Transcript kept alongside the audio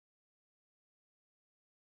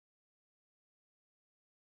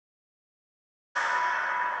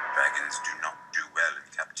dragons do not do well in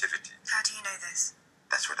captivity. How do you know this?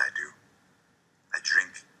 That's what I do. I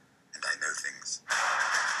drink, and I know things.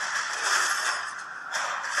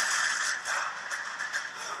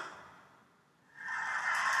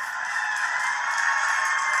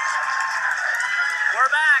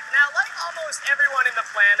 We're back. Now, like almost everyone in the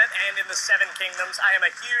planet and in the Seven Kingdoms, I am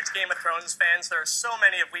a huge Game of Thrones fan. There are so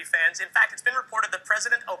many of we fans. In fact, it's been reported that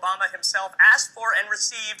President Obama himself asked for and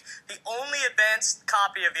received the only advanced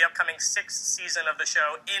copy of the upcoming 6th season of the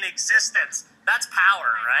show in existence. That's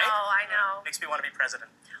power, right? Oh, I know. Makes me want to be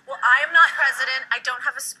president. Well, I am not president. I don't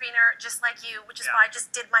have a screener just like you, which is why I just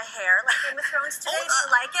did my hair like Game of Thrones today. Do you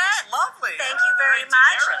like it? It's lovely. Thank you very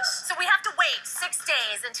much. So we have to wait 6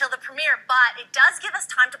 days until the premiere, but it does give us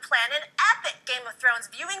time to plan an epic Game of Thrones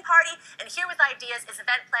viewing party. And here with ideas is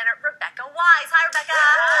event planner Rebecca Wise. Hi, Rebecca.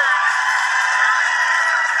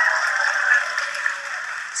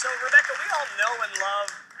 So, Rebecca, we all know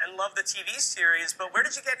and love the TV series, but where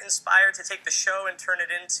did you get inspired to take the show and turn it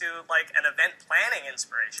into, like, an event planning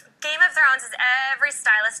inspiration? Game of Thrones is every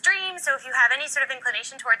stylist's dream, so if you have any sort of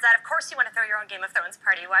inclination towards that, of course you want to throw your own Game of Thrones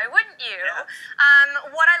party. Why wouldn't you? Yeah.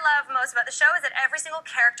 What I love most about the show is that every single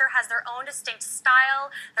character has their own distinct style,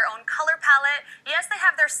 their own color palette. Yes, they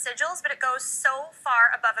have their sigils, but it goes so far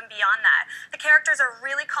above and beyond that. The characters are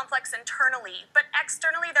really complex internally, but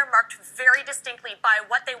externally they're marked very distinctly by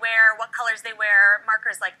what they wear, what colors they wear,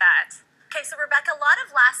 markers like that. Okay, so Rebecca, a lot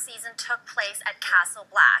of last season took place at Castle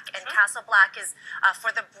Black, and Castle Black is for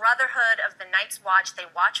the Brotherhood of the Night's Watch. They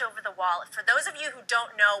watch over the wall. For those of you who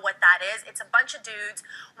don't know what that is, it's a bunch of dudes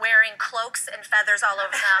wearing cloaks and feathers all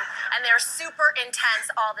over them, and they're super intense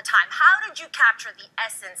all the time. How did you capture the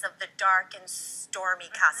essence of the dark and stormy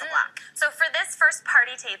Castle Black? So for this first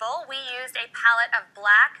party table, we used a palette of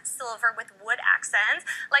black, silver with wood accents.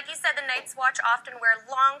 Like you said, the Night's Watch often wear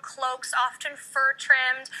long cloaks, often fur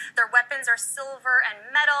trimmed. Their weapons are silver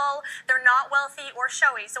and metal. They're not wealthy or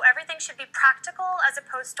showy, so everything should be practical as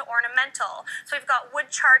opposed to ornamental. So we've got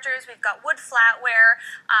wood chargers, we've got wood flatware.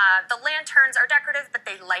 The lanterns are decorative, but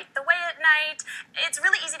they light the way at night. It's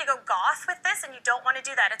really easy to go goth with this, and you don't want to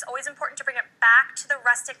do that. It's always important to bring it back to the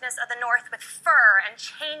rusticness of the North with fur and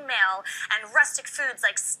chainmail and rustic foods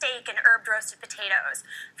like steak and herb roasted potatoes.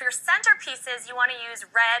 For your centerpieces, you want to use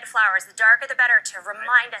red flowers. The darker the better, to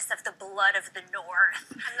remind us of the blood of the North.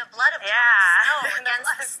 And the blood of snow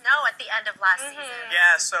against the snow at the end of last season.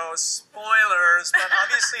 Yeah, so spoilers, but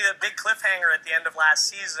obviously the big cliffhanger at the end of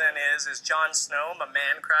last season is Jon Snow, my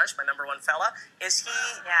man crush, my #1 fella, is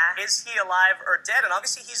he alive or dead? And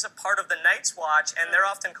obviously he's a part of the Night's Watch, and they're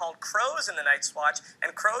often called crows in the Night's Watch,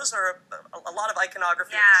 and crows are a lot of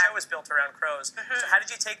iconography of the show is built around crows. So how did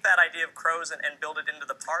you take that idea of crows and build it into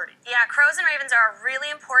the party? Yeah, crows and ravens are a really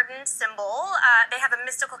important symbol. They have a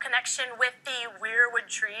mystical connection with the weirwood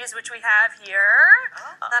trees, which we have here.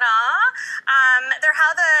 They're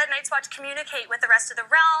how the Night's Watch communicate with the rest of the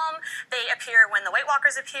realm. They appear when the White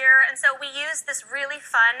Walkers appear, and so we use this really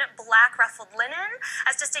fun black ruffled linen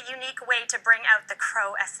as just a unique way to bring out the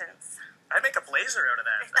crow essence. I'd make a blazer out of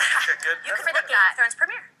that. That'd be good. You could for the Game of Thrones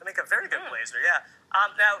premiere. I'd make a very good blazer, yeah.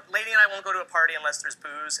 Now, Lainey and I won't go to a party unless there's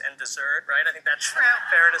booze and dessert, right? I think that's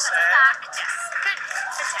fair to say. Fact. Yes. Good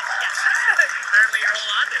tip, yes. Apparently you're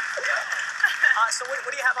all on it. So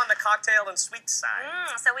what do you have on the cocktail and sweet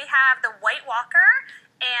side? So we have the White Walker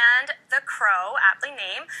and the Crow, aptly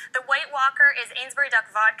named. The White Walker is Ainsbury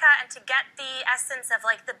Duck vodka, and to get the essence of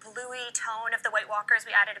like the bluey tone of the White Walkers,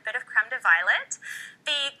 we added a bit of creme de violet.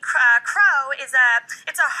 The Crow is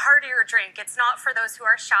it's a heartier drink. It's not for those who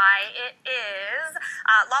are shy. It is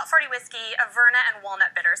Lot 40 whiskey, Averna, and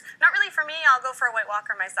walnut bitters. Not really for me. I'll go for a White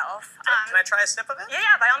Walker myself. Can I try a sip of it?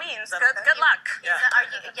 Yeah, by all means. Good luck.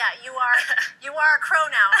 Yeah. You are a crow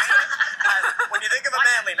now, right? When you think of a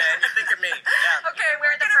manly man, you think of me. Yeah. Okay,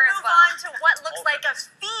 we're the We're fur gonna as move well. on to what looks like a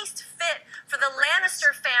feast fit for the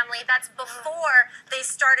Lannister family. That's before they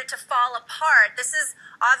started to fall apart. This is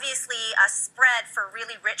obviously a spread for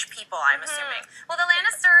really rich people, I'm assuming. Well, the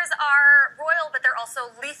Lannisters are royal, but they're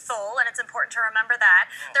also lethal, and it's important to remember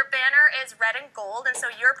that. Their banner is red and gold, and so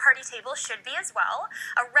your party table should be as well.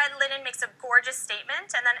 A red linen makes a gorgeous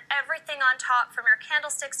statement, and then everything on top, from your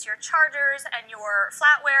candlesticks to your chargers and your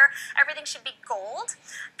flatware, everything should be gold.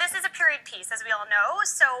 This is a period piece, as we all know,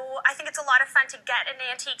 so I think it's a lot of fun to get an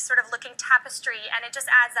antique sort of looking tapestry, and it just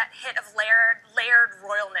adds that hit of layered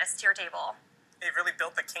royalness to your table. They've really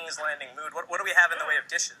built the King's Landing mood. What do we have in the way of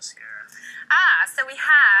dishes here? So we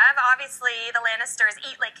have, obviously, the Lannisters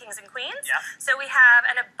eat like kings and queens. Yeah. So we have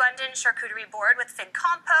an abundant charcuterie board with fig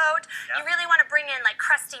compote. Yeah. You really want to bring in like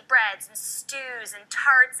crusty breads and stews and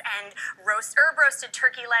tarts and herb-roasted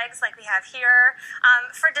turkey legs like we have here.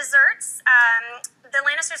 For desserts, the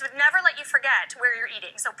Lannisters would never let you forget where you're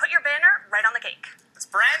eating. So put your banner right on the cake. It's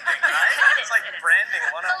branding, right? It It's is, like it is. branding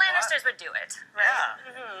The 101. Lannisters would do it. Right?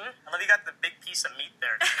 Yeah. I love you got the big piece of meat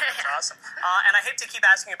there. That's awesome. And I hate to keep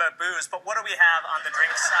asking about booze, but what do we have on the drink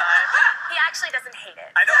side? He actually doesn't hate it.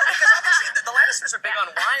 I know, because obviously the Lannisters are big on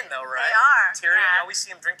wine, though, right? They are. Tyrion, Yeah. I always see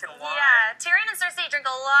him drinking wine. Yeah, Tyrion and Cersei drink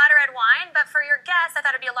a lot of red wine, but for your guests, I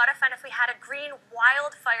thought it'd be a lot of fun if we had a green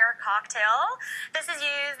wildfire cocktail. This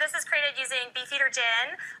is created using beefeater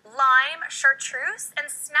gin, lime, chartreuse, and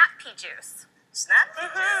snap pea juice. Snap?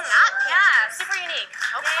 Yeah, super unique.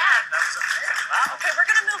 Okay. Yeah. That was amazing. Wow. Okay, we're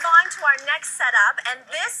gonna move on to our next setup, and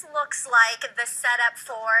this looks like the setup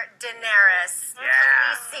for Daenerys. Yeah.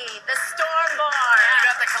 Khaleesi, the Stormborn. You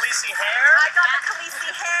got the Khaleesi hair? I got the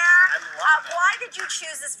Khaleesi hair. I'm loving it. Why did you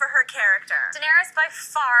choose this for her character? Daenerys, by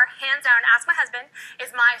far, hands down, ask my husband,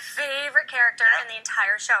 is my favorite character in the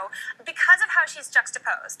entire show because of how she's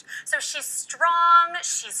juxtaposed. So she's strong,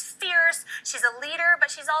 she's fierce, she's a leader, but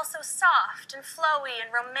she's also soft and flowy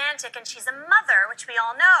and romantic, and she's a mother, which we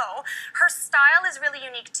all know. Her style is really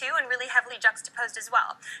unique too and really heavily juxtaposed as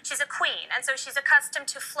well. She's a queen, and so she's accustomed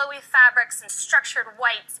to flowy fabrics and structured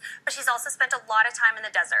whites, but she's also spent a lot of time in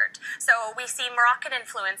the desert. So we see Moroccan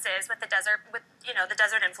influences with the desert, the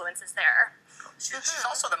desert influences there. She's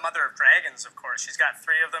also the mother of dragons, of course. She's got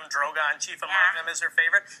 3 of them. Drogon, chief among them, is her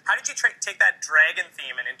favorite. How did you take that dragon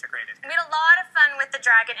theme and integrate it? We had a lot of fun with the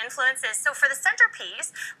dragon influences. So for the centerpiece,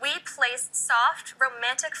 we placed soft,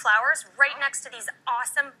 romantic flowers right next to these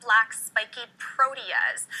awesome black spiky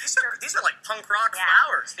proteas. These are like punk rock Yeah.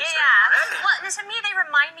 flowers. These Yeah. are great. Well, and to me, they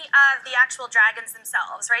remind me of the actual dragons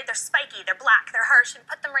themselves, right? They're spiky, they're black, they're harsh, and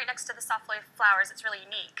put them right next to the soft white flowers. It's really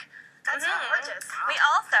unique. That's gorgeous. We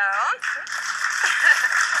also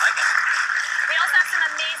have some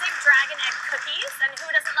amazing dragon egg cookies, and who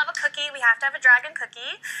doesn't love a cookie? We have to have a dragon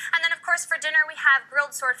cookie. And then, of course, for dinner, we have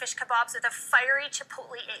grilled swordfish kebabs with a fiery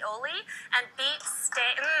chipotle aioli and beet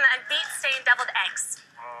stained deviled eggs.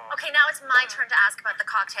 Okay, now it's my turn to ask about the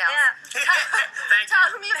cocktails. Yeah. Thank you.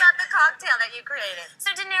 Tell me about the cocktail that you created.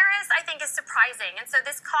 So Daenerys, I think, is surprising. And so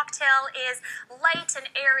this cocktail is light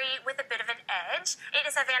and airy with a bit of an edge. It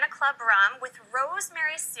is Havana Club rum with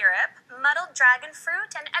rosemary syrup, muddled dragon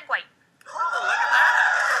fruit, and egg white. Oh, look at that.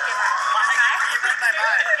 Wow, you read my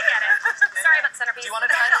mind. Get it. Sorry about the centerpiece. Do you want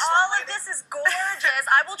to try this one? All of this is gorgeous.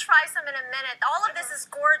 I will try some in a minute. All of this is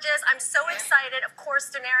gorgeous. I'm so excited. Of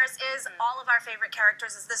course, Daenerys is all of our favorite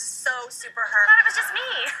characters. This is so super her. I thought it was just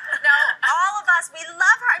me. No, all of us, we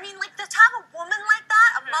love her. I mean, like, to have a woman like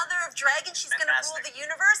that, a mother of dragons, she's going to rule the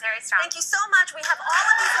universe. Very strong. Thank you so much. We have all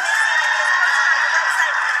of these amazing ideas posted on our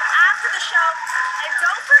website after the show. And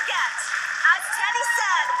don't forget, as Teddy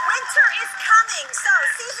said, winter is coming. So,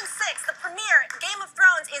 season 6, the premiere, Game of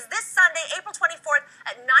Thrones, is this Sunday, April 24th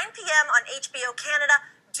at 9 p.m. on HBO Canada.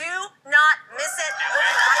 Do not miss